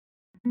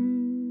Yeah.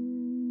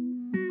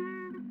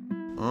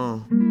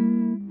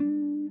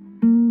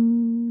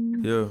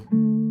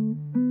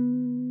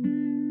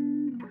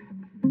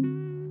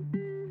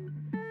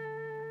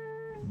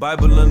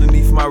 Bible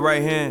underneath my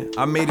right hand.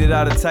 I made it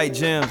out of tight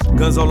jams.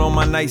 Guns all on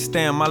my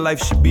nightstand. My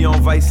life should be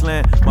on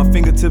Viceland. My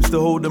fingertips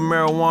to hold the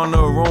marijuana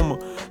aroma.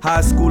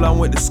 High school, I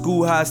went to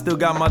school high, still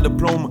got my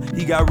diploma.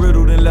 He got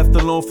riddled and left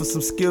alone for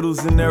some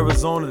Skittles in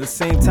Arizona. The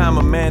same time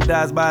a man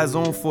dies by his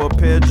own for a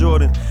pair of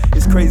Jordan.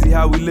 It's crazy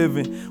how we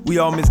living. We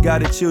all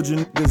misguided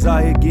children. Niggas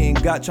out here getting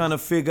got, trying to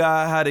figure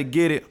out how to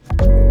get it.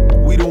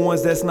 We the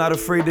ones that's not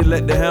afraid to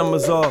let the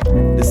hammers off.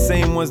 The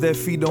same ones that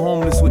feed the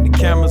homeless with the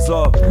cameras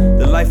off.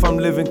 The life I'm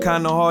living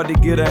kinda hard to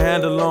get a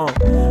handle on.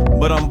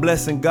 But I'm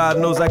blessed and God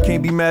knows I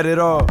can't be mad at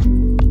all.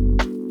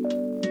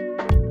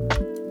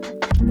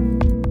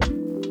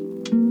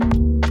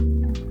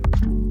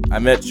 I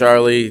met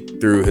Charlie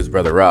through his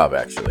brother Rob,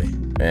 actually.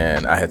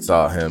 And I had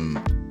saw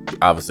him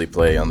obviously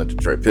play on the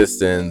Detroit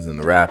Pistons and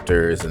the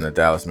Raptors and the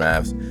Dallas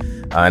Mavs.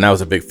 And I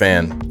was a big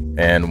fan.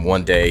 And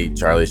one day,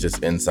 Charlie's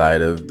just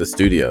inside of the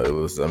studio. It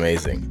was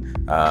amazing.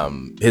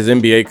 His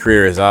NBA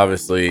career is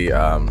obviously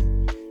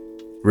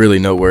really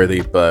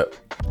noteworthy, but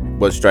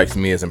what strikes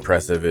me as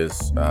impressive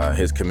is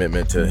his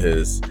commitment to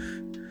his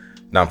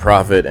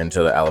nonprofit and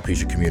to the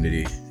alopecia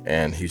community.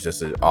 And he's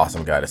just an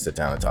awesome guy to sit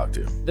down and talk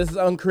to. This is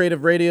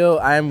Uncreative Radio.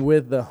 I'm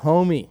with the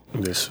homie,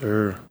 Yes,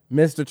 sir.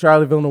 Mr.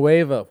 Charlie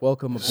Villanueva.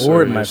 Welcome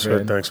aboard, my Yes, sir.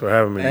 friend. Thanks for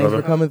having me, Thanks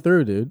brother. for coming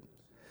through, dude.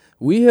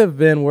 We have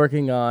been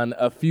working on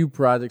a few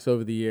projects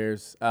over the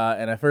years,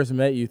 and I first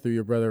met you through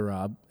your brother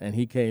Rob, and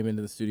he came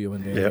into the studio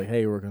one day and was like,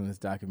 "Hey, we're working on this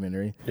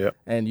documentary." Yep.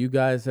 And you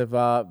guys have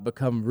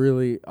become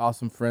really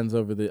awesome friends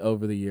over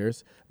the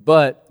years.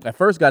 But I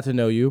first got to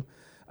know you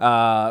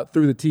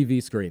through the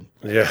TV screen,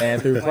 and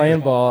through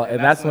playing ball,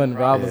 and that's when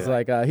Rob was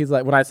like, he's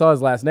like, when I saw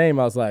his last name,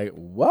 I was like,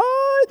 "What?"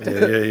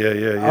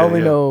 Yeah. I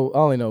only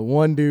know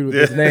one dude with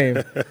his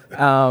name.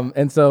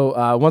 And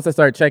so once I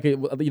started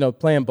checking,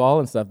 playing ball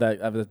and stuff,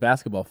 that I was a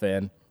basketball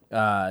fan.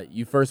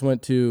 You first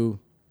went to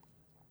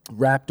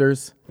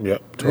Raptors.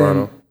 Yep,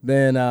 Toronto.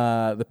 Then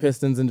the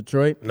Pistons in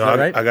Detroit. No, Is that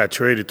right? I got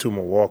traded to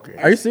Milwaukee.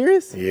 Are you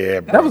serious?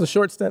 Yeah, bro. That was a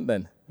short stint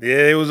then.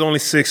 Yeah, it was only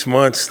 6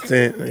 months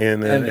stint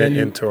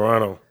in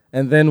Toronto.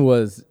 And then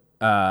was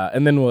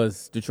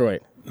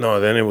Detroit. No,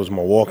 then it was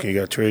Milwaukee.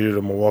 Got traded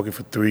to Milwaukee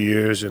for 3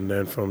 years, and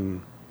then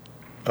from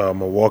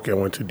Milwaukee, I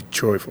went to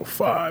Detroit for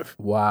 5.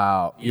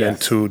 Wow. Then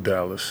to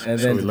Dallas. And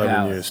so then 11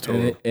 Dallas. years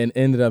total. And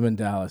ended up in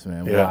Dallas,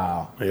 man. Yeah.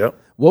 Wow. Yep.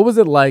 What was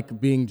it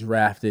like being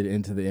drafted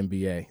into the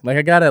NBA? Like,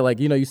 I gotta,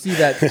 you see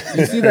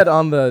that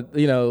on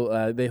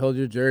the, they hold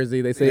your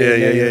jersey, they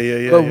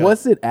say, Yeah. But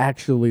what's it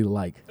actually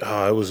like?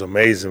 Oh, it was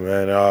amazing,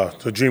 man.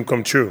 It's a dream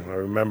come true. I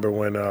remember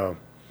when,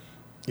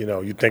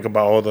 you think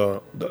about all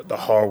the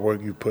hard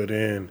work you put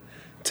in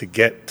to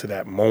get to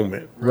that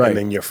moment, right? And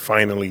then you're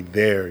finally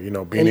there.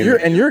 Being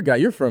you're a guy.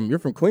 You're from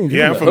Queens.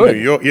 Yeah, I'm from hood.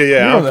 New York.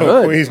 Yeah, I'm from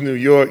hood. Queens, New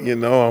York.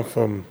 I'm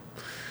from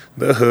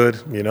the hood.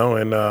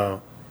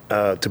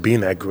 And to be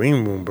in that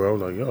green room,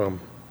 bro, I'm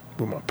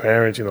with my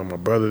parents. My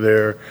brother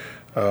there.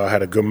 I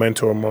had a good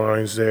mentor of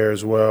mine there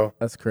as well.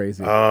 That's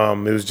crazy. It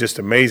was just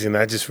amazing.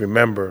 I just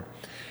remember.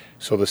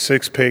 So the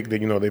 6th pick, they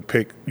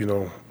picked,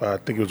 I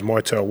think it was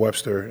Martell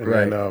Webster, and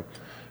right.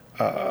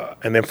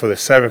 then for the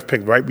 7th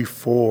pick, right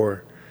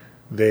before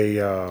they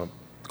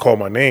called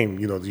my name,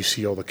 you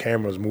see all the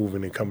cameras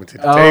moving and coming to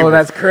the table. Oh,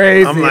 that's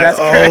crazy. I'm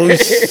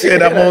like,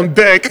 shit, I'm on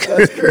deck.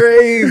 That's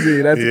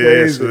crazy. That's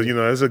crazy. So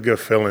it's a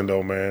good feeling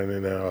though, man.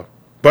 And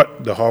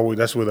but the hard work,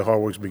 that's where the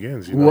hard work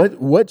begins.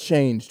 What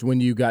changed when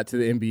you got to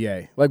the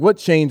NBA? Like, what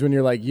changed when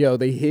you're like, yo,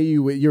 they hit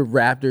you with your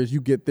Raptors, you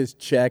get this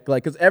check?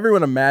 Like, because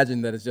everyone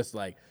imagined that it's just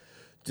like,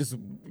 just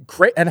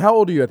crazy. And how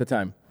old are you at the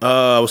time?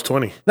 I was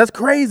 20. That's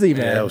crazy,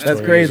 man. Yeah, I was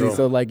That's 20 crazy. years old.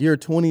 So, like, you're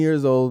 20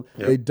 years old.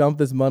 Yep. They dump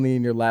this money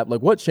in your lap.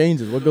 Like, what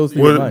changes? What goes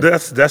through your mind?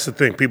 That's the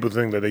thing. People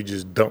think that they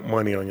just dump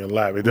money on your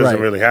lap. It doesn't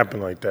really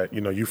happen like that.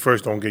 You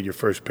first don't get your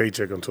first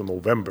paycheck until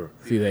November.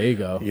 See, there you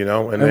go.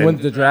 And then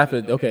when's the draft?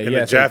 Okay, and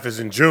the draft is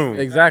in June.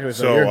 Exactly.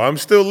 So I'm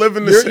still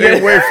living the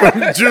same way from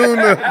June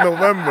to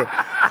November.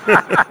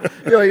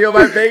 Yo,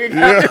 my bank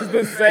account is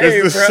the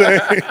same, It's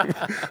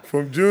the same.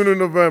 From June to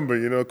November.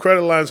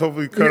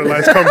 Hopefully credit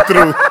lines come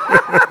through.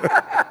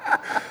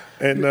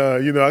 And,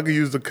 I could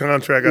use the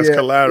contract as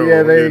collateral,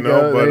 Yeah, there you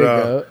go.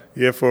 But,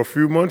 yeah, for a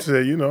few months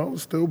there, I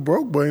was still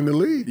broke, but in the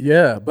league.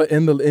 Yeah, but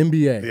in the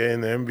NBA. Yeah,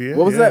 in the NBA.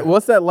 What was that?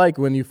 What's that like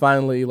when you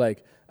finally,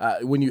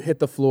 when you hit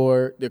the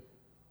floor, the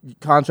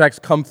contracts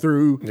come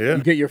through, you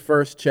get your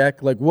first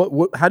check? Like,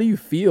 what? How do you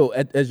feel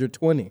as you're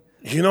 20?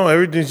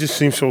 Everything just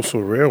seems so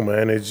surreal,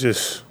 man. It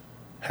just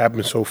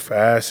happened so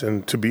fast.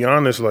 And to be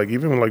honest,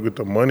 even with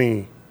the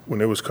money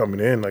when it was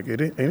coming in, it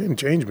didn't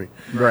change me.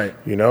 Right.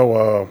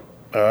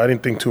 I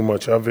didn't think too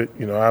much of it.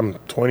 I'm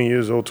 20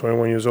 years old,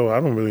 21 years old. I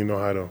don't really know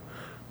how to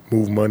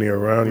move money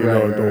around.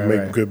 Don't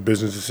make good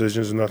business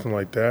decisions or nothing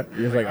like that.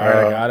 You're just like, all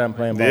right, I got it, I'm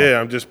playing ball. Yeah,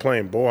 I'm just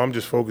playing ball. I'm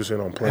just focusing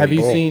on playing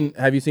ball.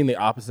 Have you seen the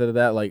opposite of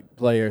that? Like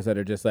players that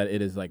are just that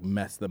it has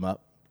messed them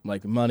up?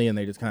 like money, and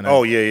they just kind of.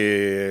 Oh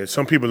yeah.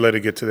 Some people let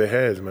it get to their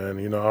heads, man.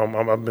 You know,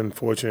 I've been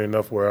fortunate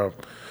enough where I'm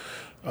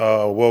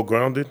well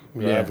grounded.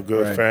 I have a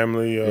good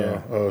family,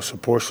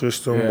 support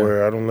system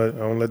where I don't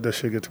let that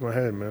shit get to my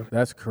head, man.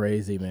 That's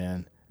crazy,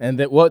 man. And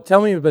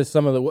tell me about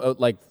some of the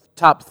like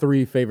top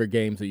 3 favorite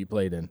games that you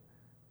played in.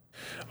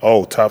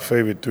 Oh, top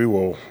favorite 3.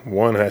 Well,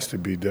 one has to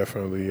be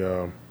definitely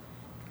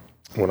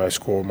when I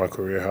scored my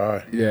career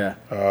high. Yeah.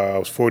 It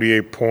was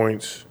 48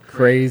 points.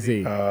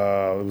 Crazy.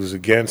 It was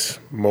against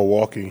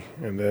Milwaukee,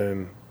 and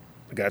then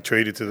I got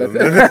traded to them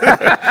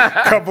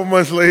a couple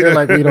months later. They're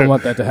like, we don't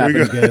want that to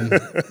happen again.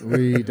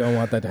 We don't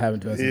want that to happen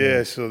to us again.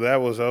 Yeah, so that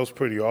was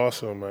pretty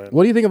awesome, man.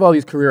 What do you think of all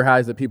these career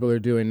highs that people are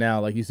doing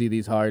now? Like you see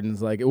these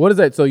Hardens. Like, what is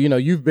that? So,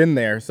 you've been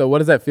there. So what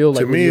does that feel like?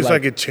 To me, it's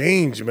like it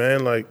changed,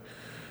 man. Like,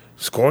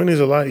 scoring is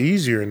a lot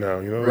easier now,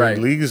 Right.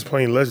 The league is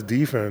playing less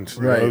defense.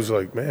 Right. It was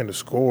like, man, to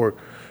score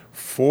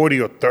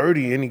 40 or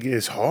 30 and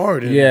it's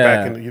hard.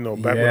 Yeah. Back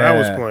when I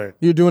was playing.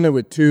 You're doing it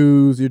with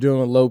twos. You're doing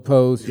it with low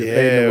posts. You're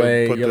fading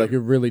away. but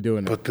You're really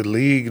doing it. But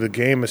the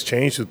game has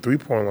changed to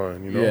 3-point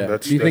line. Yeah.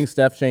 Do you think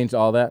Steph changed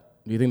all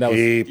that? Do you think that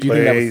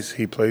was?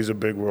 He plays a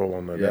big role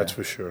on that. Yeah. That's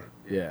for sure.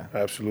 Yeah.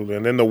 Absolutely.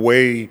 And then the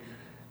way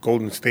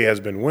Golden State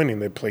has been winning,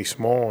 they play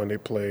small and they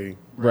play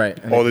right.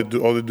 And all they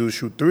do is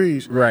shoot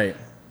threes. Right.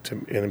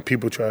 And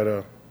people try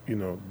to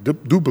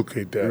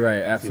duplicate that.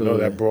 Right. Absolutely.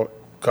 That brought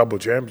a couple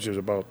championships,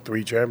 about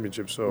 3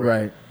 championships. So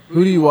right.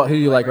 Who do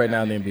you like right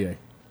now in the NBA?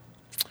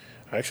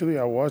 Actually,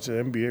 I watch the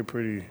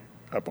NBA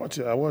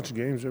I watch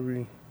games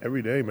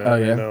every day, man. Oh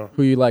yeah. And,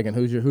 who you liking?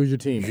 Who's your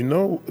team?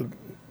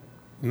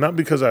 Not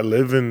because I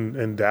live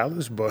in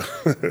Dallas, but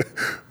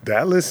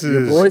Dallas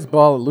is. Your boy's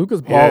balling.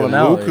 Luka's balling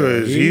out.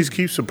 Luka he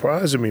keeps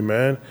surprising me,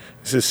 man.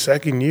 It's his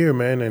second year,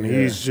 man, and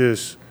he's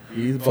just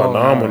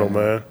phenomenal, out,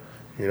 man.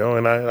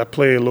 And I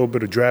play a little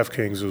bit of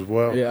DraftKings as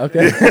well. Yeah.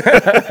 Okay.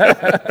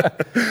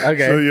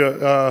 Okay.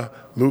 So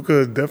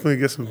Luka definitely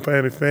gets some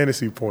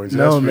fantasy points.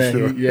 No, that's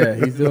man. for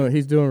sure.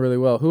 He's doing really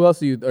well. Who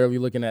else are you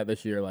looking at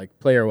this year, like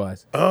player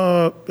wise?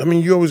 I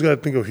mean, you always got to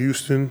think of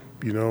Houston.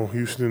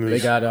 Houston is.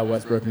 They got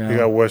Westbrook now. They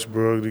got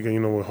Westbrook. They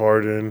got with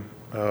Harden.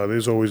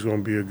 There's always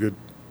going to be a good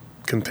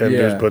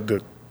contenders, but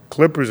the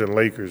Clippers and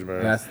Lakers,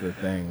 man. That's the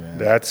thing, man.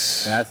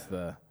 That's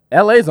the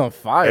LA's on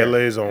fire.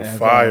 LA's on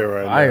fire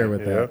right now. Fire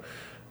with that.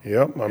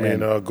 Yep. I mean,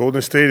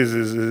 Golden State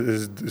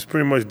is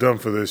pretty much done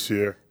for this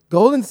year.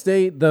 Golden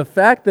State, the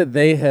fact that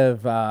they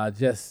have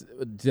just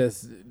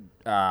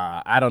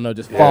I don't know,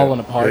 just falling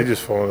apart. They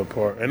just falling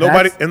apart, and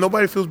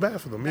nobody feels bad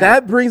for them.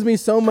 That brings me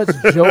so much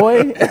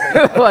joy.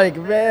 Like,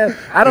 man,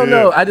 I don't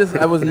know.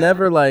 I was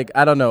never like,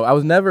 I don't know. I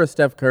was never a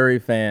Steph Curry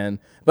fan,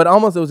 but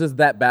almost it was just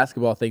that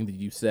basketball thing that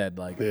you said.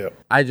 Like,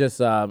 I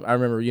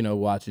remember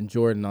watching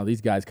Jordan and all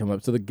these guys come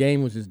up. So the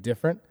game was just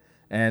different.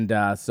 And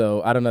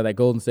so I don't know, that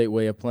Golden State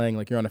way of playing,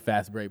 like you're on a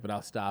fast break, but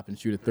I'll stop and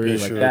shoot a 3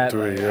 like that.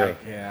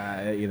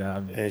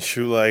 And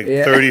shoot like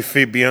 30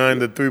 feet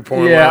behind the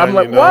 3-point line. Yeah, I'm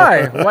like,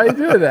 why? Why you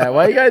doing that?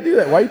 Why you gotta do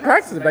that? Why you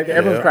practicing back there?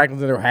 Everyone's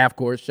practicing their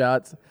half-court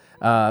shots.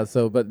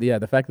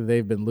 The fact that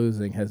they've been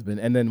losing has been,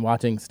 and then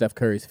watching Steph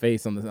Curry's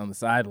face on the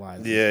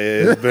sidelines.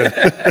 It's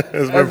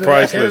been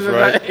priceless,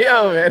 right?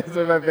 Yo, man, it's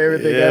been my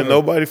favorite thing ever.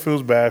 Nobody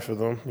feels bad for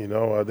them.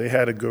 They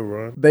had a good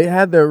run. They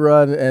had their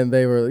run, and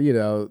they were,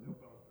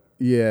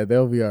 yeah,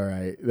 they'll be all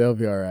right. They'll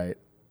be all right.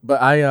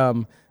 But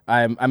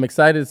I'm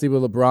excited to see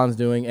what LeBron's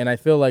doing, and I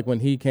feel like when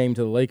he came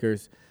to the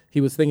Lakers,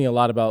 he was thinking a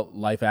lot about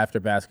life after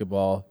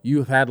basketball.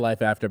 You've had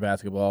life after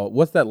basketball.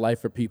 What's that life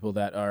for people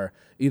that are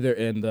either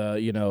in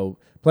the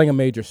playing a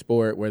major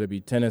sport, whether it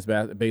be tennis,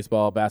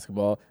 baseball,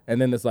 basketball,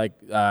 and then it's like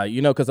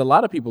because a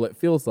lot of people it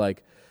feels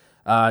like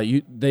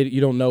you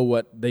don't know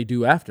what they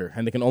do after,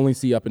 and they can only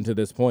see up until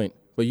this point.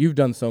 But you've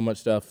done so much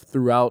stuff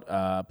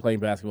throughout playing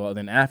basketball and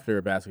then after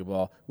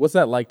basketball. What's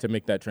that like to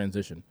make that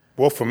transition?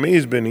 Well, for me,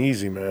 it's been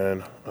easy,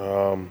 man.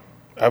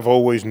 I've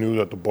always knew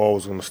that the ball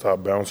was going to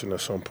stop bouncing at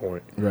some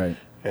point. Right.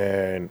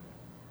 And,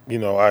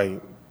 I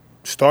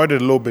started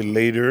a little bit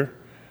later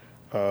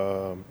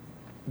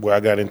where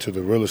I got into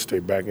the real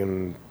estate back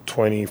in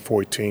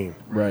 2014.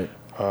 Right.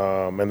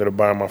 Ended up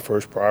buying my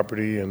first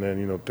property, and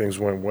then, things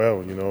went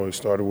well. It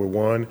started with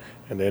 1,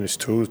 and then it's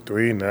 2,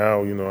 3.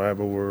 Now, I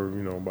have over,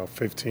 about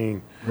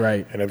 15.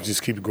 Right. And it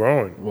just keeps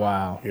growing.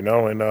 Wow.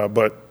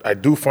 But I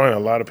do find a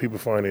lot of people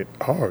find it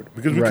hard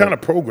because we kind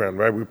of programmed,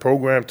 right? We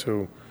programmed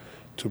to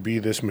be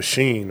this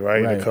machine,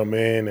 right? To come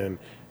in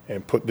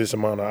and put this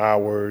amount of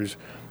hours,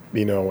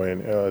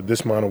 and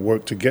this amount of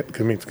work to get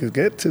to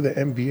the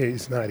NBA.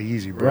 It's not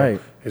easy, bro.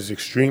 Right. It's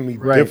extremely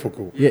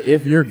difficult. Yeah,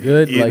 if you're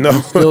good,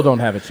 you still don't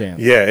have a chance.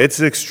 Yeah,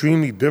 it's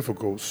extremely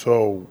difficult.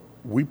 So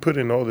we put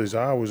in all these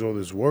hours, all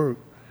this work,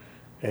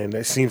 and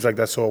it seems like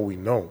that's all we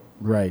know.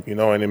 Right.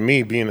 And in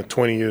me being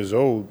 20 years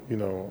old,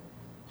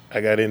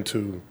 I got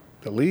into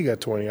the league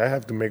at 20. I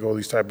have to make all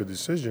these type of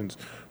decisions,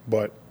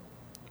 but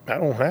I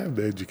don't have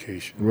the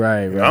education.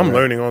 Right, I'm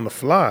learning on the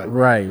fly.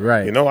 Right.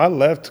 I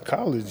left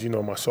college,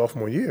 my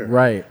sophomore year.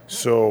 Right.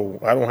 So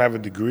I don't have a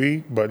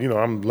degree, but,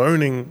 I'm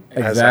learning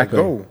as I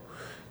go.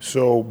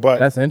 So, but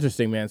That's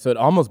interesting, man. So it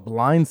almost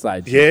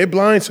blindsides you. yeah, it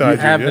blindsides You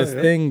have yeah, this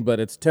yeah. thing, but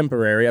it's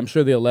temporary. I'm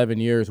sure the 11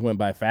 years went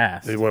by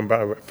fast. It went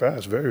by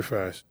fast, very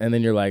fast. And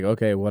then you're like,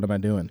 okay, what am I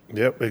doing?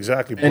 Yep,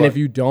 exactly. And But- if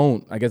you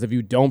don't, I guess if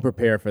you don't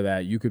prepare for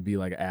that, you could be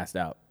like assed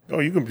out. Oh,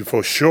 you can be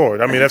for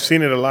sure. I mean, I've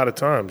seen it a lot of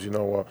times.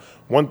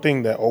 One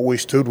thing that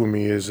always stood with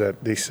me is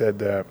that they said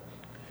that,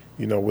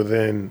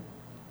 within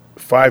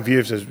 5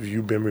 years as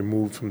you've been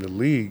removed from the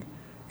league,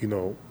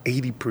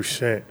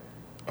 80%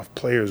 of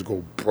players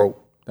go broke.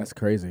 That's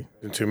crazy.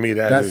 And to me,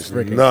 That's is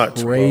freaking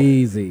nuts.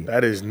 crazy. Bro.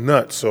 That is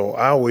nuts. So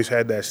I always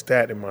had that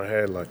stat in my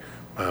head, like,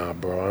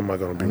 bro, I'm not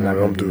gonna be I'm one not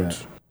of them gonna do dudes.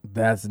 that.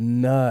 That's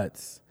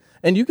nuts.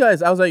 And you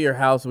guys, I was at your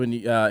house when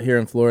you, here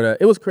in Florida.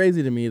 It was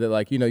crazy to me that,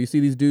 like, you see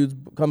these dudes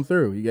come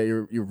through. You got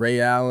your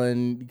Ray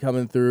Allen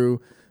coming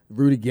through,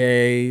 Rudy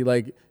Gay.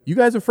 Like, you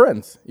guys are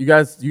friends. You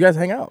guys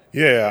hang out.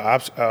 Yeah,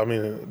 I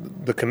mean,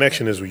 the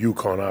connection is with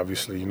UConn,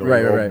 obviously.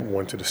 Right, we all right.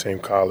 went to the same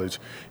college.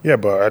 Yeah,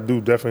 but I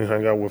do definitely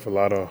hang out with a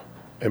lot of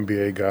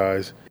NBA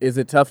guys. Is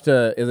it tough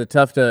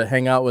to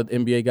hang out with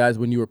NBA guys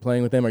when you were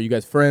playing with them? Are you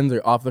guys friends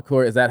or off the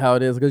court? Is that how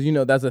it is?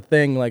 Because that's a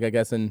thing. Like, I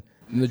guess in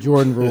the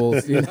Jordan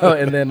rules,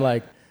 and then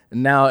like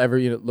now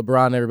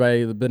LeBron,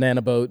 everybody, the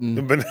banana boat, and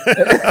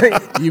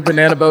you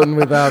banana boating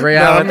with Ray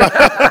Allen.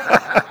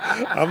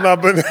 I'm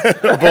not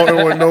banana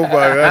boating with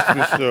nobody.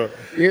 That's for sure.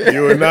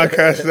 You would not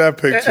catch that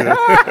picture.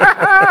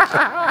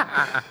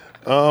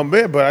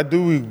 Yeah, but I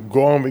do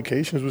go on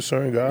vacations with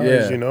certain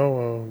guys.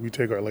 Yeah. We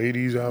take our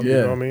ladies out. Yeah.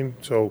 You know what I mean?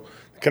 So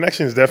the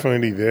connection is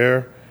definitely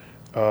there.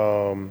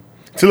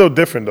 It's a little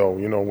different though.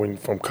 When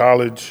from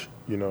college,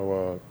 to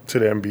the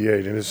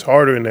NBA, and it's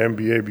harder in the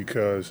NBA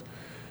because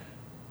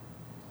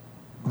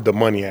the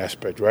money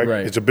aspect, right?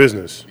 Right. It's a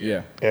business.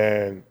 Yeah.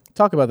 And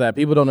Talk about that.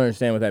 People don't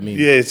understand what that means.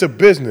 yeah, it's a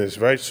business,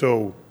 right?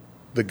 So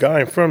the guy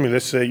in front of me,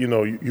 let's say,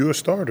 you're a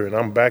starter and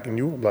I'm backing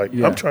you. Like,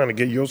 Yeah. I'm trying to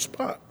get your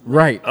spot.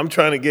 Right. I'm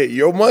trying to get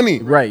your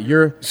money. Right.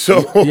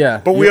 So,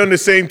 Yeah. but we're on the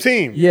same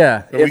team.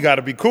 Yeah. And we got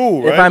to be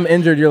cool, right? If I'm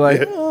injured, you're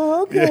like,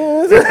 oh, okay.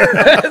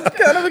 It's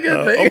kind of a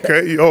good thing.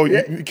 Okay. Oh,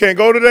 you can't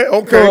go today?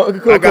 Okay.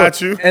 Cool, I got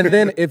you. And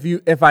then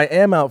if I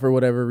am out for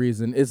whatever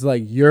reason, it's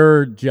like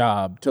your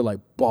job to like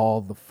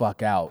ball the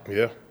fuck out.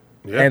 Yeah.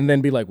 Yeah. And then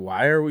be like,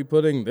 why are we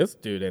putting this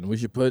dude in? We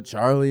should put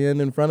Charlie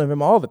in front of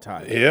him all the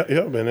time. yeah.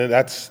 And then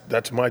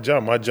that's my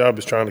job. My job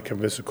is trying to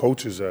convince the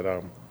coaches that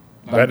I'm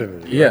better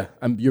than you. Yeah,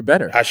 you're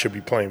better. I should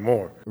be playing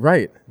more.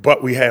 Right.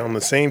 But we had on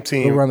the same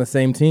team. We're on the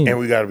same team. And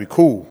we got to be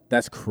cool.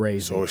 That's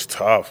crazy. So it's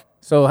tough.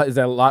 So is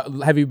that a lot?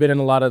 Have you been in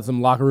a lot of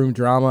some locker room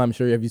drama? I'm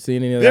sure. Have you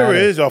seen any of that? There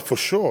is, for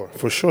sure.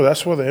 For sure.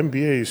 That's why the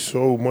NBA is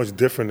so much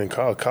different than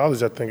college.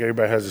 College, I think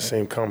everybody has the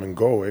same common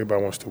goal.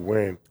 Everybody wants to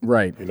win.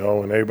 Right. And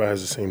everybody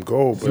has the same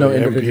goal. There's But no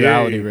in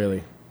individuality, NBA,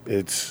 really.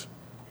 It's,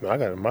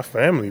 my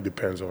family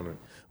depends on it.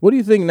 What do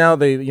you think now?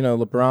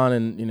 LeBron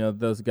and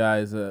those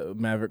guys,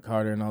 Maverick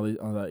Carter and all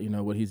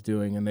that. What he's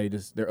doing, and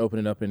they're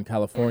opening up in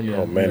California.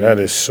 Oh, man, that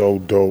is so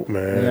dope,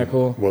 man. Isn't that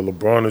cool? What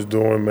LeBron is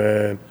doing,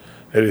 man,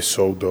 it is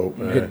so dope,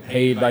 man. Get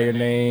paid by your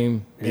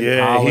name. In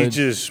Yeah, college. he's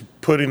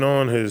just putting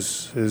on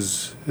his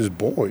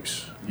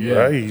boys. Yeah.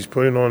 Right? He's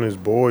putting on his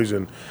boys,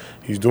 and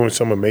he's doing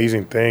some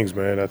amazing things,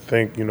 man. I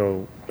think,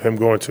 him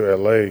going to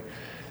L.A.,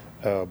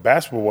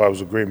 basketball-wise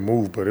was a great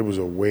move, but it was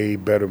a way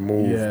better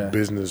move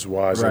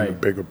business-wise in the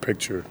Right. bigger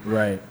picture.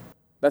 Right.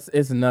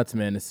 It's nuts,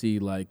 man, to see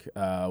like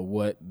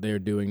what they're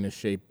doing to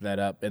shape that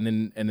up, and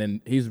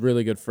then he's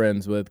really good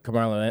friends with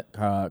Carmelo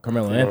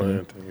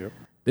Anthony. Yep.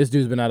 This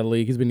dude's been out of the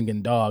league. He's been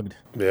getting dogged.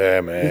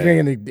 Yeah,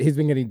 man. He's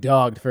been getting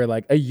dogged for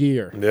like a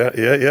year.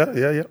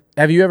 Yeah.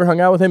 Have you ever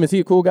hung out with him? Is he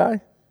a cool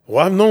guy?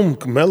 Well, I've known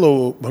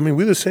Carmelo. I mean,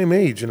 we're the same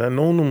age, and I've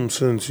known him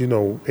since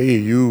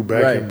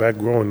AAU back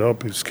growing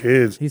up as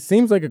kids. He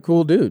seems like a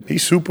cool dude.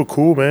 He's super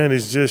cool, man.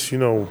 It's just the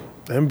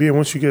NBA.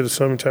 Once you get a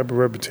certain type of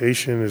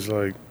reputation, it's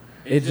like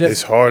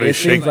it's hard. It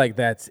seems like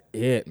that's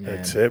it, man.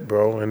 That's it,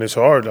 bro. And it's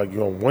hard. Like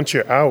once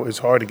you're out, it's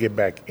hard to get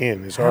back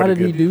in. It's hard. How to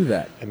did he do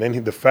that? And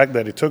then the fact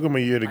that it took him a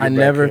year to get I back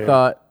never in.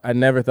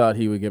 thought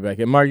he would get back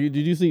in. Mark, did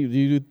you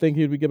think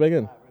he would get back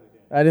in?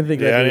 I didn't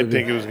think. Yeah, I didn't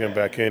think he was getting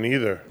back in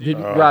either.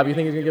 Rob, you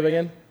think he's gonna get back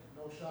in?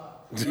 No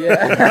shot.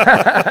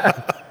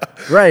 Yeah.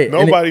 Right.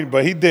 Nobody,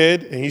 but he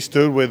did, and he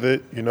stood with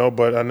it.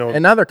 But I know.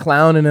 And now they're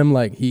clowning him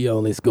like he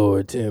only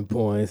scored 10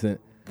 points.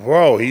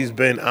 Bro, he's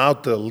been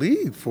out the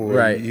league for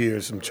Right. a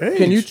year, some change.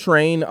 Can you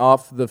train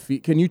off the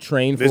feet? Can you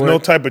train There's for no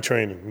it? type of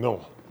training.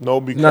 No,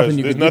 because Nothing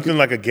you there's could- you nothing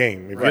like a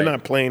game. If Right. you're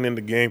not playing in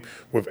the game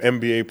with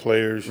NBA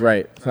players,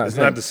 Right. it's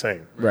not the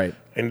same. Right.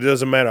 And it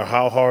doesn't matter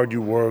how hard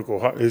you work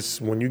or it's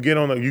when you get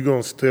on it, you're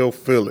gonna still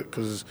feel it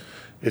because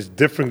it's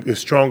different. It's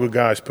stronger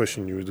guys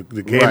pushing you.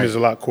 The game Right. is a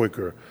lot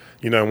quicker.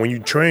 And when you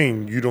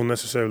train, you don't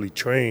necessarily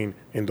train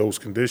in those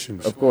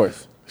conditions. Of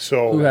course.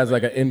 So Who has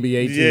like an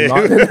NBA team Yeah.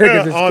 on, they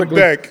can just On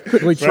deck.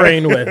 quickly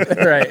train with?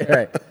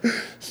 Right.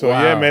 So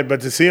Wow. yeah, man.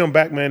 But to see him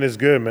back, man, is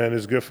good, man.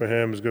 It's good for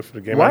him. It's good for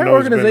the game. Why I are know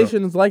it's been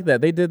organizations like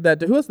that? They did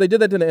that to who else? They did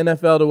that to the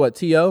NFL to what?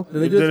 T.O.?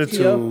 Did They do did it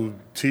to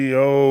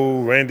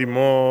T.O., Randy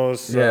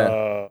Moss.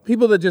 Yeah.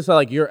 People that just are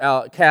like, you're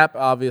out. Cap,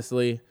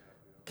 obviously.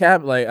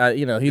 Cap, like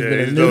he's been he's in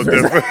a the news.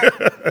 little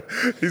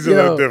different. He's a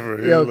little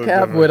different. He's a little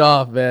Cap different. went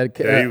off, man.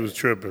 Yeah, he was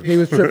tripping. He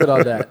was tripping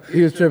on that.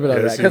 Yes,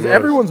 Because he was.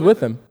 everyone's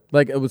with him.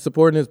 Like, it was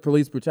supporting his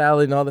police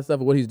brutality and all that stuff.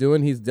 What he's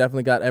doing, he's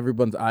definitely got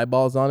everyone's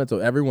eyeballs on it, so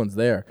everyone's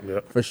there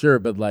for sure.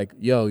 But like,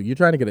 yo, you're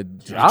trying to get a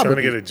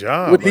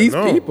job. With these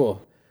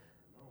people.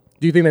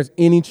 Do you think there's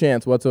any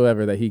chance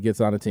whatsoever that he gets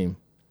on a team?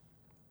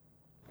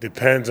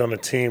 Depends on the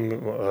team,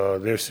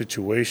 their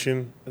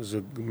situation. Is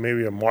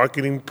maybe a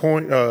marketing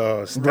standpoint,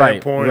 or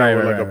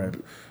like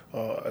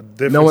a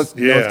different. No one's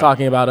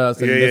talking about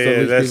us. And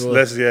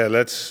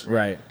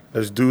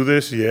let's do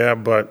this. Yeah,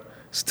 but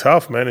it's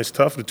tough, man. It's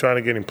tough to try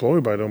to get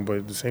employed by them, but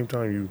at the same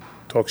time, you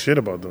talk shit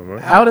about them,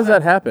 right? How does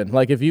that happen?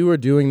 Like, if you were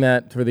doing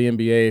that for the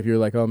NBA, if you're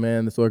like, oh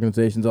man, this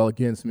organization's all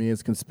against me,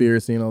 it's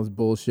conspiracy and all this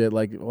bullshit.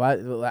 Like, why?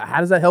 How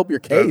does that help your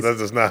case? That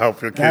does not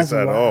help your case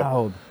at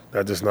all.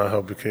 That does not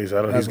help your case.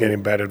 He's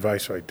getting bad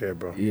advice right there,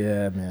 bro.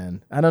 Yeah,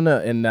 man. I don't know.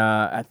 And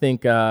I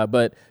think,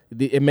 but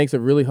it makes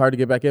it really hard to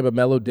get back in. But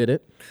Melo did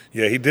it.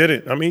 Yeah, he did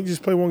it. I mean, he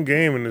just played one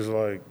game and it's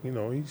like,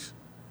 he'll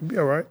be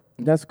all right.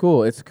 That's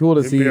cool. It's cool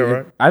to see. Be all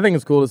right. I think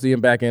it's cool to see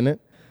him back in it.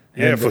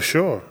 Yeah, for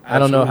sure. Absolutely. I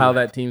don't know how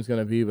that team's going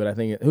to be, but I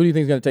think, who do you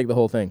think is going to take the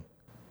whole thing?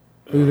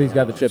 Who do you think's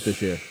got the chip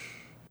this year?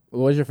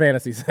 What does your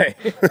fantasy say?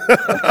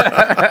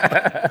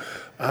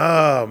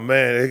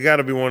 Man, it got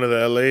to be one of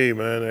the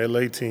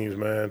LA teams,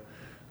 man.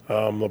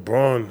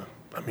 LeBron.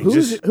 I mean,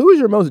 who is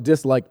your most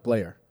disliked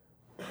player?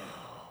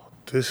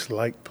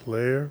 Disliked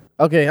player?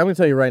 Okay, I'm going to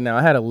tell you right now.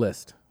 I had a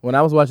list. When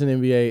I was watching the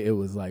NBA, it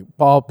was like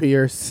Paul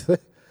Pierce.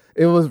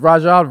 It was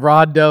Rajon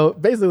Rondo,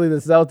 basically the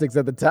Celtics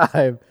at the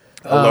time.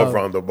 I love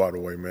Rondo, by the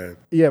way, man.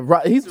 Yeah,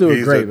 he's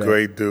doing great, man. He's a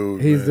great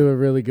dude. He's doing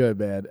really good,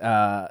 man.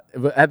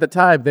 But at the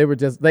time, they were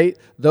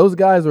those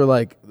guys were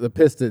like the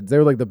Pistons. They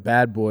were like the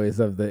bad boys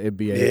of the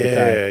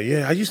NBA.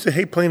 Yeah. I used to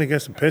hate playing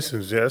against the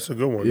Pistons. Yeah, that's a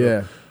good one.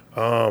 Yeah.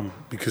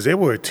 Because they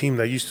were a team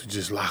that used to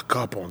just lock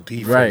up on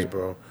defense,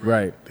 bro.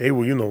 Right. They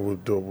were,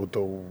 with the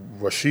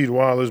Rasheed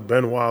Wallace,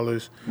 Ben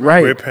Wallace,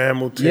 right. Rip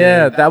Hamilton.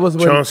 Yeah, that was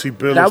when Chauncey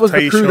Billups, that was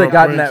the crew that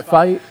got in that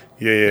fight.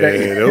 Yeah.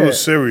 They were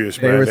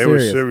serious, man. They were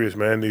serious,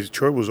 man.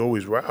 Detroit was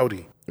always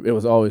rowdy. It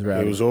was always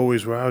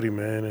rowdy,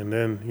 man. And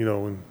then,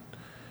 when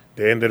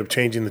they ended up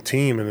changing the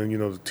team, and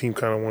then, the team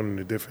kind of went in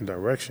a different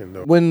direction,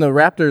 though. When the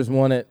Raptors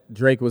won it,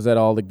 Drake was at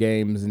all the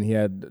games, and he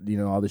had,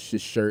 all the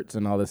shirts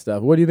and all this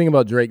stuff. What do you think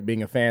about Drake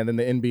being a fan? Then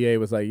the NBA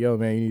was like, yo,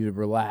 man, you need to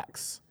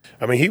relax.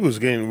 I mean, he was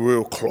getting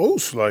real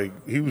close. Like,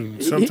 he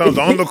was sometimes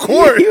on the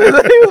court. He was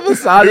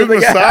massaging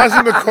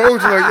the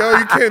coach. Like, yo,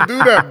 you can't do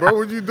that, bro.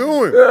 What you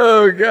doing?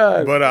 Oh,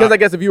 God. But because I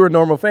guess if you were a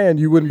normal fan,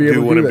 you wouldn't be able to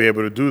do that. You wouldn't be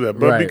able to do that.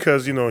 But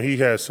because, he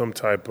has some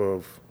type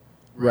of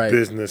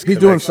business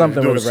connection. Doing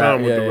something with the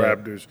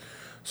Raptors.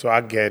 So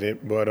I get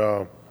it. But,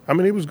 I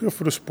mean, it was good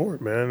for the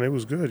sport, man. It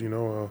was good,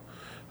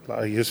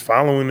 his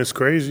following is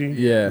crazy.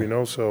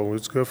 Yeah. So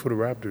it's good for the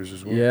Raptors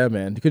as well. Yeah,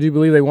 man. Could you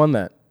believe they won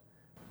that?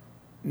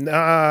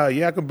 Nah,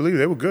 yeah, I can believe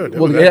they were good.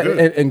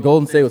 And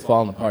Golden State was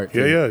falling apart,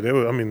 too. Yeah, they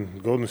were. I mean,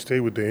 Golden State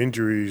with the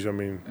injuries,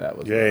 and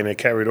they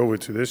carried over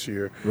to this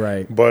year.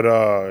 Right. But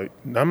I'm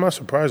not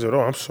surprised at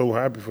all. I'm so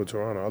happy for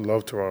Toronto. I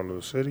love Toronto,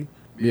 the city.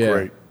 Yeah.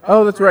 Great.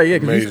 Oh, that's right. Yeah,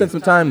 because you spent some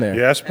time there.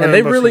 Yeah, and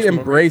they really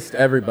embraced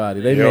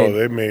everybody.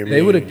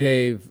 They would have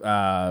gave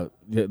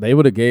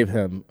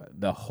him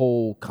the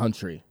whole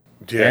country.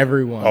 Yeah.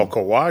 Everyone. Oh,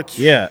 Kawhi?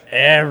 Yeah,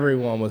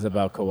 everyone was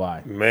about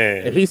Kawhi.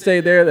 Man. If he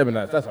stayed there,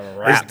 that's a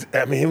wrap.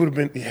 I mean, it would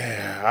have been,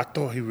 I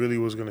thought he really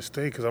was going to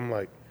stay because I'm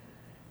like,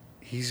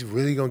 he's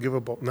really going to give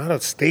up, not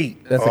a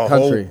state, that's a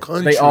country. Whole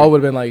country. They all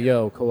would have been like,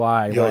 yo,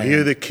 Kawhi. Yo,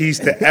 here are the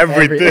keys to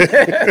everything.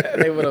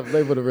 They would have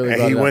really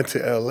And he went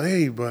to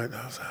L.A., but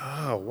I was like,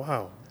 oh,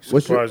 wow.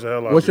 What's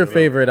your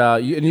favorite?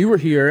 And you were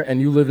here,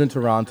 and you lived in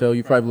Toronto.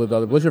 You probably lived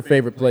other. What's your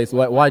favorite place?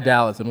 Why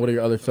Dallas? And what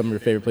are some of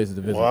your favorite places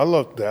to visit? Well, I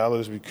love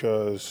Dallas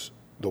because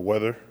the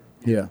weather.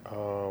 Yeah.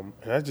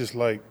 And I just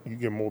like you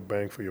get more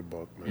bang for your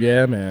buck, man.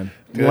 Yeah, man.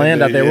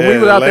 Land out there. When we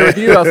were out there with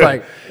you, I was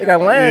like, they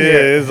got land here. Yeah,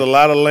 there's a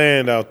lot of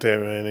land out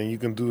there, man, and you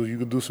can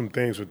do some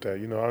things with that.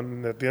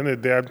 At the end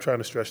of the day, I'm trying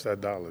to stretch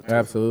that dollar. Too.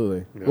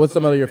 Absolutely. Yeah. What's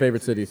some of your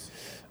favorite cities?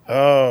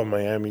 Oh,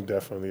 Miami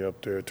definitely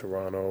up there.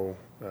 Toronto,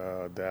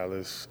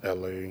 Dallas,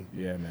 LA.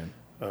 Yeah, man.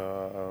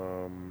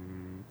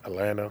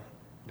 Atlanta.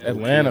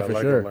 Atlanta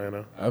for sure.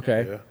 Atlanta.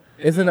 Okay. Yeah.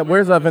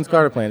 Where's Vince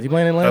Carter playing? Is he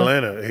playing in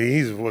Atlanta?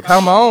 Atlanta.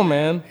 Come on,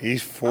 man.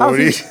 He's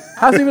 40.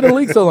 How's he been in the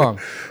league so long?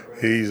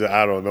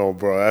 I don't know,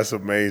 bro. That's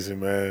amazing,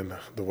 man.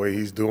 The way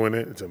he's doing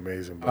it, it's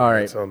amazing. Bro. All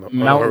right.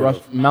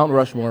 Mount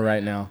Rushmore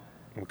right now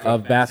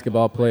of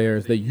basketball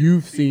players that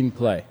you've seen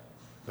play.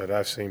 That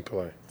I've seen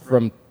play.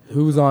 From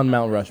who's on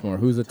Mount Rushmore?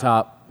 Who's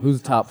top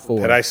 4?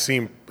 That I've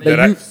seen.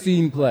 That you've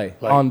seen play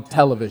on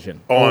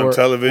television. On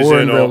television or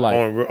in real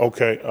life.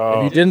 Okay.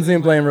 If you didn't see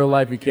him play in real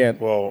life, you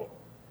can't. Well,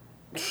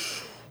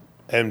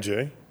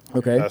 MJ.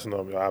 Okay. That's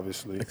not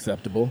obviously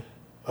acceptable.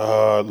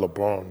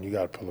 LeBron, you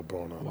got to put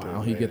LeBron out there.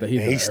 Wow,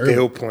 he's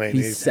still playing.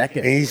 He's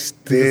second. He's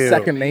the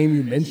second name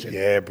you mentioned.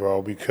 Yeah,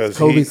 bro, because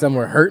Kobe's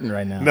somewhere hurting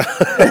right now.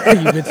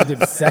 You mentioned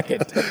him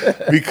second.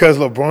 Because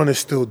LeBron is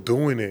still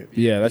doing it.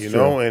 Yeah, that's true. You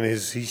know, and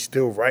he's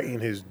still writing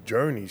his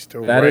journey.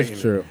 That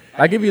is true.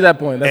 I give you that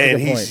point. That's a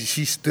good point.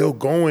 He's still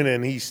going,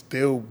 and he's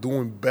still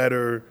doing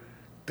better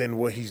than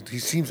what he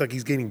seems like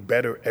he's getting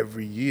better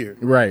every year.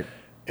 Right.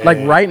 Like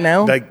right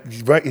now,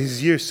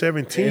 his year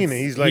 17, and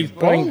he's playing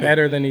balling.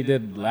 better than he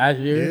did last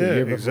year. Yeah, the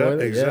year before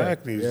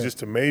exactly. Yeah. It's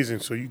just amazing.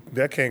 So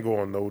that can't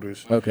go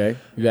unnoticed. Okay,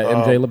 you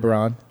got MJ,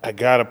 LeBron. I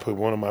gotta put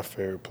one of my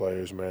favorite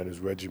players, man,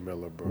 is Reggie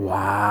Miller, bro.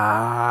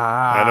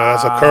 Wow, I know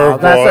that's a curveball.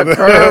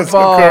 That's a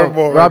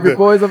curveball. Rob your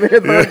boys over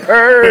here throwing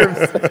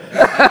curves.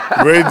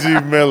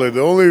 Reggie Miller.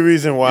 The only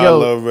reason why I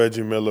love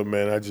Reggie Miller,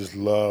 man, I just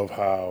love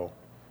how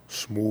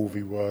smooth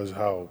he was,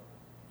 how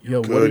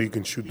good he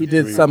can shoot the He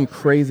did three. something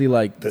crazy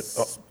like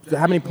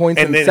how many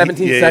points in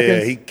 17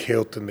 seconds? Yeah, he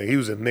killed the Knick. He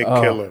was a Knick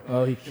killer.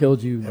 Oh, he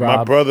killed you, And Rob.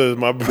 my brothers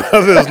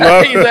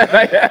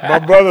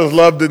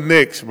loved the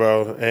Knicks,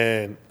 bro.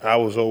 And I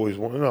was always,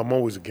 I'm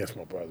always against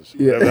my brothers.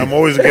 Yeah. I'm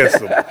always against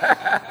them.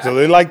 So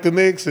they liked the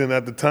Knicks, and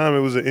at the time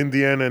it was an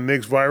Indiana and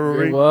Knicks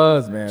rivalry. It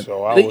was, man.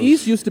 So the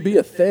East used to be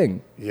a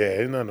thing. Yeah,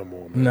 it's not no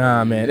more, man.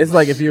 Nah, man. It's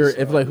like if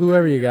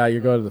whoever you got,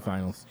 you're going to the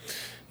finals.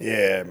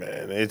 Yeah,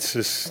 man. It's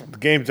just the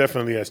game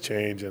definitely has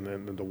changed,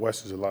 and the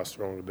West is a lot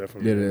stronger,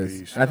 definitely. It than is.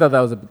 the East. I thought that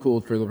was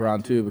cool for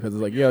LeBron too, because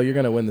it's like, you're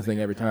gonna win this thing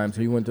every time.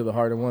 So he went to the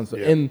harder one. So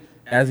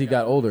as he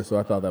got older, so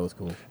I thought that was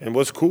cool. And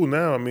what's cool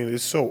now, I mean,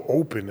 it's so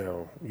open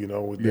now, you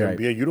know, with the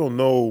NBA. You don't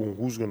know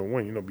who's going to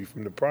win, you know,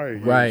 from the prior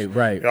years.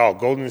 Right. Oh,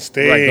 Golden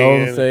State. Right,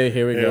 Golden State,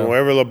 here we go.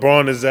 Wherever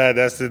LeBron is at,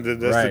 that's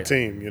the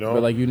team, you know.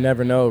 But, like, you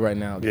never know right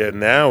now. Yeah,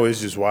 now it's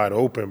just wide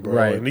open, bro.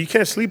 Right. And you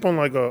can't sleep on,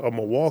 like, a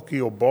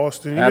Milwaukee or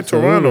Boston. Even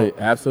Absolutely. Toronto.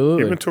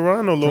 Absolutely. Even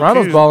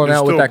Toronto's balling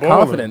out with that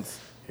confidence.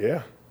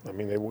 Yeah. I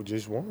mean, they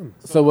just won.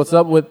 So what's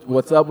up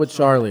with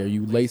Charlie? Are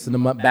you lacing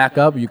him up back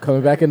up? Are you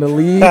coming back in the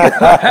league?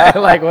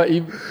 Like what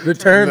you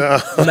returned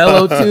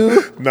Melo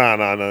too? No.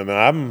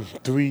 I'm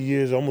 3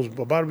 years,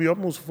 about to be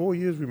almost 4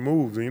 years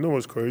removed. And you know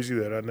what's crazy?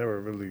 That I never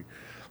really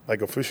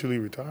officially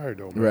retired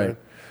though, man. Right.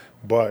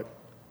 But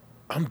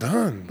I'm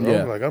done, bro.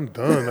 Yeah. Like I'm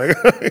done.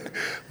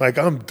 Like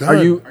I'm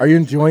done. Are you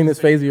enjoying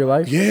this phase of your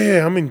life?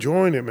 Yeah, I'm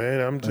enjoying it,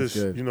 man. I'm That's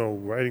just, good.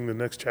 writing the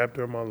next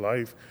chapter of my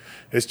life.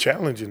 It's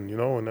challenging,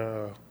 and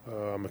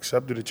I'm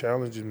accepted a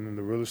challenge in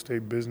the real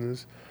estate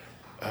business.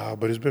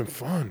 But it's been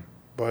fun.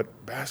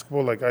 But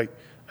basketball, like I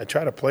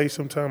try to play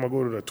sometime. I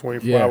go to the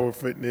 24-hour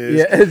fitness.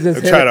 Yeah, I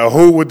try to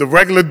hoop with the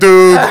regular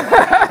dudes.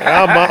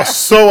 And I'm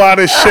so out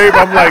of shape.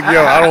 I'm like,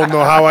 I don't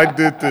know how I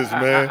did this,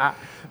 man.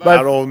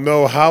 I don't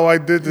know how I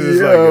did this.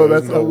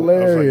 That's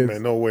hilarious. I was like,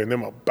 man, no way. And then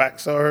my back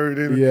started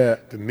hurting. Yeah.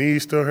 The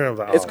knees still hurt. I was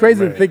like, it's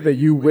crazy to think that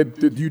you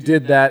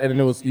did that, and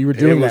you were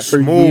doing that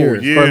for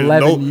smooth, years, for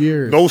 11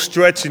 years. No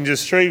stretching,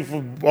 just straight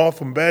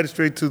from bed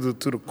straight to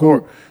the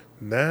court.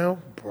 Now,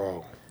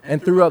 bro.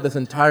 And throughout this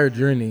entire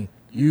journey,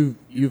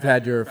 you've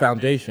had your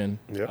foundation,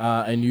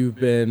 and you've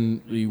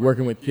been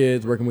working with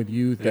kids, working with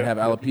youth that have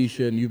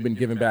alopecia, and you've been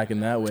giving back in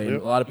that way. And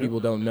a lot of people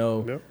don't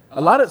know.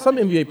 Some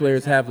NBA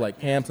players have like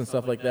camps and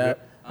stuff like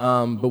that.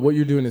 But what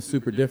you're doing is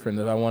super different,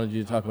 and I wanted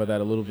you to talk about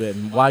that a little bit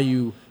and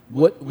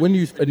when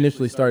you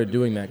initially started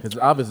doing that, because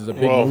obviously it's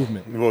a big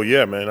movement. Well,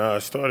 yeah, man. I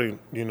started,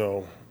 dealing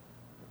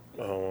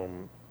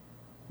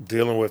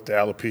with the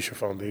Alopecia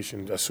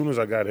Foundation as soon as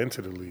I got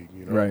into the league,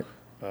 Right.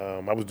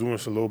 I was doing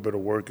a little bit of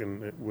work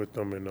with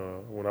them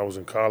when I was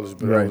in college,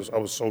 but I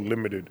was so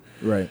limited.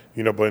 Right.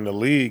 But in the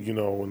league,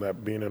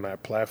 being in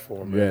that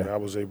platform, man, I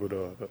was able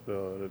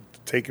to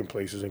take in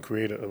places and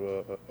create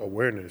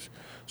awareness.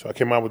 So I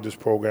came out with this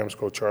program. It's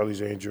called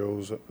Charlie's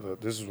Angels.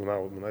 This is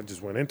when I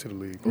just went into the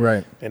league.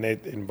 Right. And they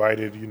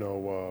invited,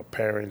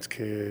 parents,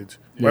 kids,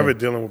 whoever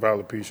dealing with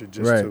alopecia,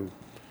 just to,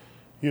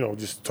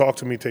 just talk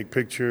to me, take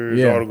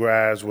pictures,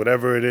 autographs,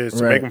 whatever it is,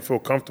 to make them feel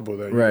comfortable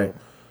that,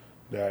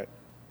 that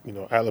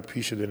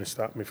alopecia didn't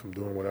stop me from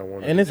doing what I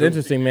wanted. And it's to do.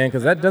 interesting, man,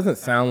 because that doesn't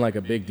sound like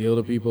a big deal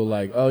to people.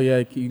 Like, oh yeah,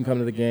 you can come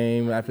to the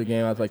game. After the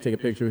game, I'll take a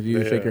picture with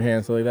you, shake your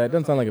hand, stuff like that. It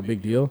doesn't sound like a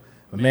big deal.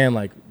 But man,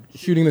 like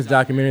shooting this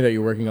documentary that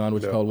you're working on,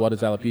 which is called "What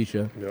Is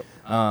Alopecia?"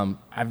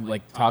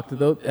 I've talked to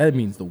those. That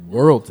means the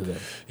world to them.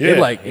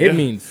 It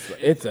means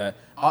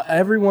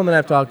everyone that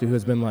I've talked to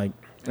has been like.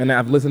 And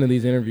I've listened to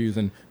these interviews,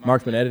 and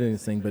Mark's been editing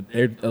this thing, but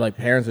they're like,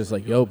 parents are just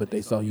like, yo, but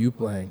they saw you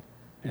playing.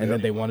 And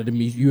then they wanted to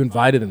meet you,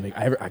 invited them. Like,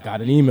 I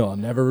got an email. I'll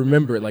never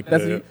remember it. Like,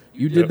 that's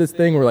you did this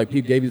thing where, like,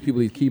 Pete gave these people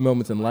these key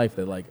moments in life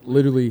that, like,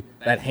 literally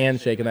that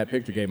handshake and that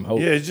picture gave them hope.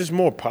 Yeah, it's just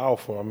more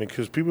powerful. I mean,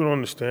 because people don't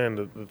understand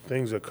the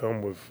things that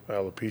come with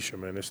alopecia,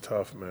 man. It's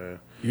tough, man.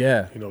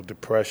 Yeah.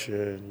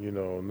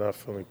 Depression, not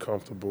feeling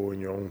comfortable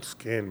in your own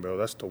skin, bro.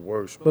 That's the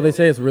worst. Well, they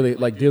say it's really,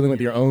 like, dealing with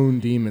your own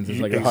demons.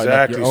 It's like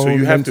exactly. Your own so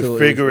you have to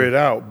figure issue. it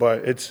out. But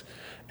it's...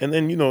 And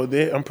then,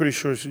 I'm pretty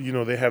sure,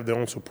 they have their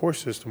own support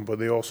system, but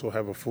they also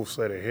have a full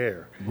set of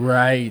hair.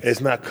 Right. It's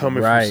not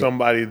coming from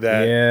somebody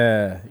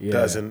that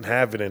doesn't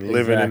have it and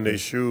living in their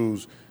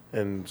shoes.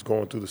 and is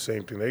going through the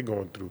same thing they're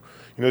going through.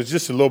 You know, it's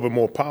just a little bit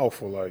more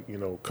powerful, like, you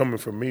know, coming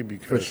from me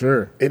because For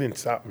sure. it didn't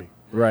stop me.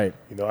 Right.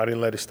 You know, I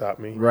didn't let it stop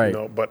me. Right. You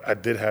know, but I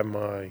did have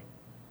my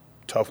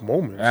tough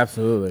moments.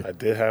 Absolutely. I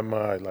did have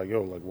my, like,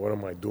 what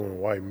am I doing?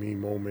 Why me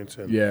moments?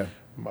 And Yeah.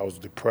 I was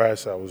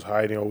depressed. I was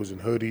hiding. I was in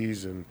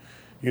hoodies. And,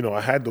 you know,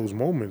 I had those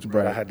moments,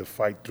 but I Right. had to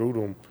fight through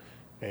them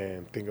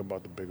and think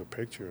about the bigger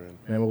picture. And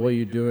And what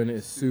you're doing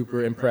is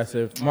super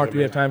impressive. Mark, do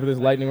we have time for this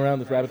lightning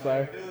round, this rapid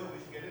fire?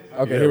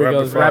 Okay, Yeah, here we go.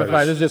 rapid This rapid fire.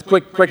 fire. This is just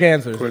quick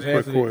answers. Quick, Just quick,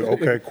 answer quick.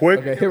 these. Okay, quick.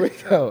 Okay, here we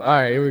go. All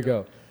right, here we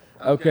go.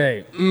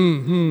 Okay.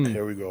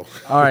 Here we go.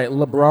 All right,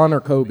 LeBron or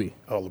Kobe?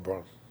 Oh,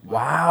 LeBron.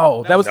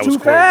 Wow, that was That too was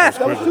quick. fast.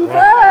 That That was was too quick.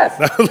 fast.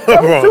 That was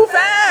LeBron. too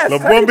fast.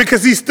 LeBron,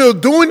 because he's still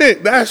doing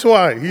it. That's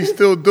why. He's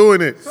still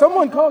doing it.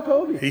 Someone call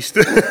Kobe. He's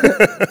still.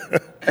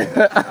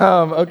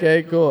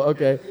 Okay, cool.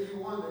 Okay.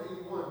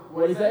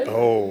 What did he say?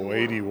 Oh,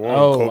 81.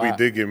 Oh, Kobe wow.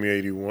 did give me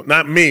 81.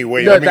 Not me.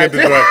 Wait, No, let me get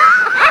this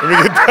right. Let me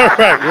get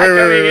that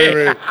right.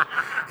 Wait.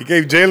 He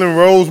gave Jalen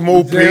Rose,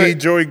 Mo P, Jalen-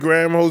 Joey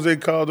Graham, Jose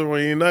Calderon.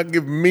 He did not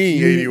give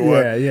me 81.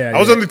 Yeah, I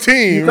was yeah. on the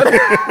team.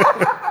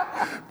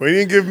 But he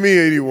didn't give me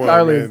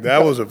 81, man.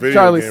 That was a video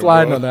Charlie game,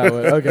 sliding bro. on that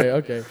one.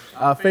 Okay.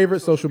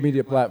 Favorite social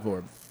media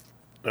platform?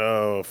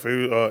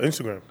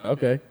 Instagram.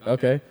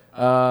 Okay.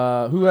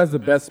 Who has the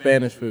best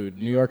Spanish food,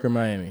 New York or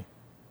Miami?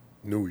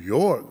 New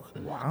York.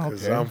 Wow,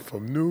 Because okay. I'm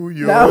from New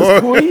York. That was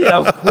quick. That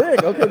was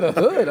quick. Okay, the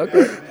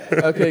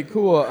hood. Okay,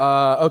 cool.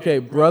 Okay,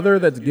 brother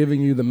that's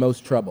giving you the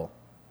most trouble.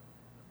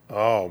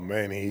 Oh,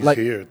 man, he's Like-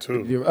 here,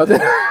 too. You-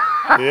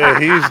 Yeah,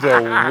 he's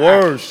the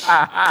worst.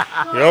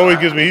 He always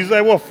gives me, he's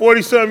like,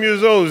 40-something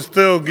years old,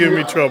 still giving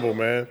me trouble,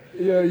 man.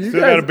 Yeah, you Still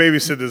guys- got to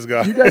babysit this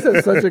guy. You guys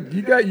have such a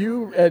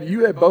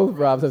you at both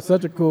Robs have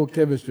such a cool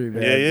chemistry,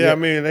 man. Yeah. I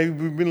mean,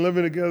 we've been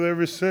living together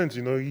ever since.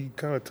 You know, he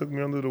kind of took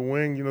me under the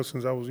wing. You know,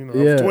 since I was, I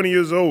Yeah. was 20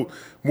 years old,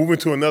 moving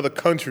to another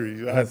country.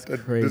 That's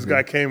This crazy.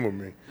 guy came with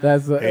me,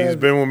 That's and he's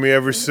been with me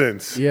ever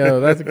since. Yo,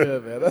 that's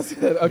good, man. That's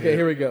good. Okay,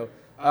 here we go.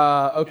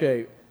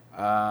 Okay,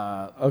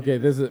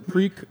 this is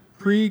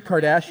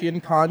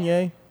pre-Kardashian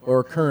Kanye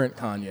or current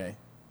Kanye.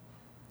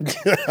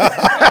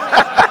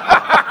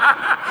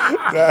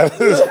 That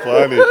is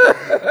funny.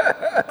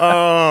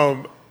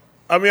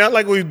 I mean, I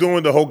like what he's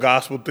doing, the whole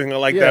gospel thing. I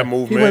like that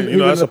movement.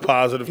 That's a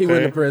positive He thing.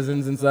 went to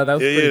prisons and stuff. That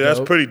was pretty That's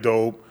dope. pretty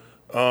dope.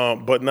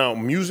 But now,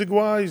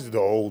 music-wise, the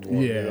old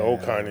one, Yeah, the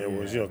old Kanye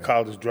was,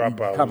 college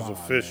dropout Come was on,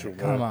 official. man.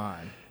 Man. Come on.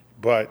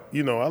 But,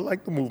 I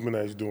like the movement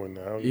that he's doing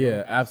now. you know.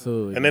 Yeah,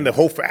 absolutely. And then the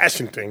whole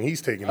fashion thing, he's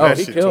taking Oh, that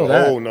he shit to killed a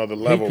that. whole nother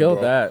level, He killed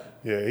bro. that.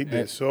 Yeah, he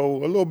did. So,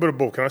 a little bit of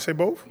both. Can I say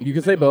both? You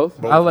can say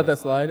both. I'll let that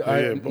slide. All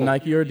right, Yeah, both.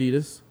 Nike or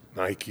Adidas?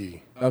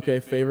 Nike.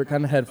 Okay, favorite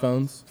kind of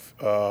headphones?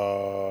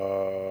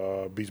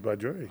 Beats by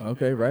Dre.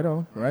 Okay, right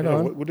on.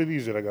 Yeah, what are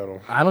these that I got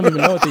on? I don't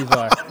even know what these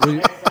are.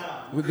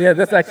 Yeah,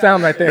 that's that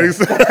sound right there.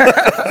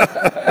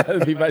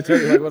 Be my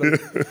turn, like,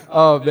 what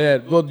oh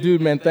man, well,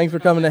 dude, man, thanks for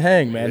coming to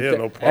hang, man. Yeah,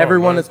 no problem,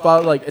 Everyone man. that's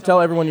followed,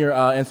 tell everyone your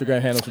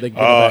Instagram handle so they can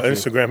get back to you.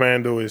 Instagram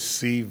handle is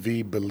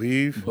CV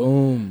Believe.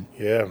 Boom.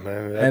 Yeah,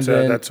 man. And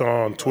then- That's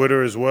on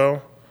Twitter as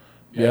well.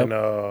 Yep. And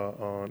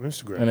on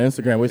Instagram. And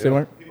Instagram. What you say,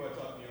 Mark?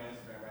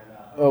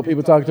 Oh,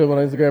 people talking to him on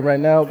Instagram right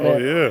now. Oh,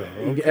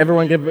 Man. yeah.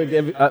 Everyone give what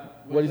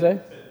do you say?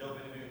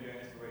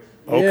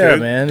 Okay, Yeah,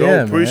 man. dope. Yeah,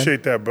 man.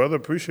 Appreciate that, brother.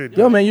 Appreciate that.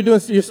 Yo, man,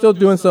 you're still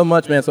doing so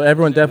much, man. So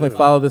everyone definitely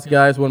follow this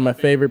guy. He's one of my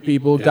favorite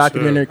people.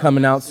 Documentary sir.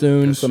 coming out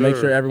soon, Yes, so make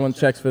sir. sure everyone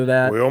checks for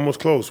that. We're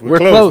almost close. We're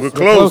close. We're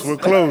close. We're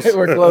close.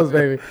 We're close,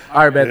 baby.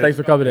 All right, man. Yeah. Thanks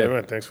for coming Yeah, in.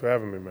 man. Thanks for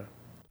having me, man.